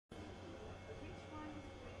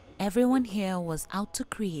Everyone here was out to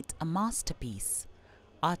create a masterpiece.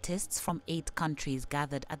 Artists from 8 countries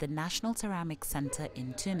gathered at the National Ceramic Center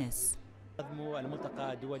in Tunis.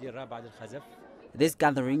 This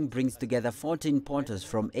gathering brings together 14 potters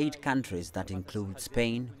from 8 countries that include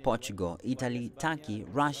Spain, Portugal, Italy, Turkey,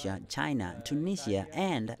 Russia, China, Tunisia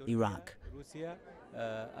and Iraq.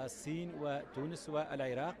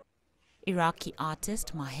 Iraqi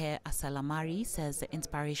artist Maher Asalamari says the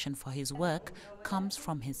inspiration for his work comes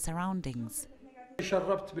from his surroundings. I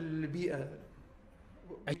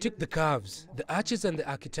took the curves, the arches and the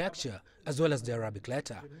architecture, as well as the Arabic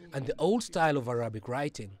letter and the old style of Arabic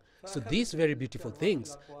writing. So these very beautiful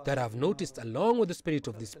things that I've noticed along with the spirit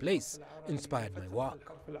of this place inspired my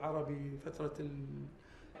work.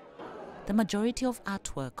 The majority of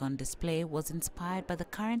artwork on display was inspired by the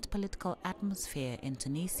current political atmosphere in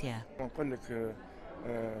Tunisia.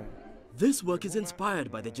 This work is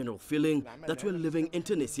inspired by the general feeling that we're living in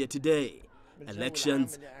Tunisia today.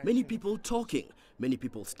 Elections, many people talking, many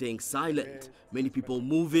people staying silent, many people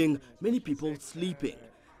moving, many people sleeping.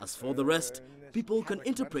 As for the rest, people can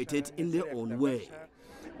interpret it in their own way.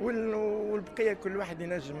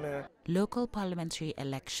 Local parliamentary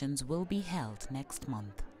elections will be held next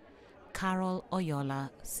month. Carol Oyola,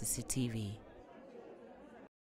 CCTV.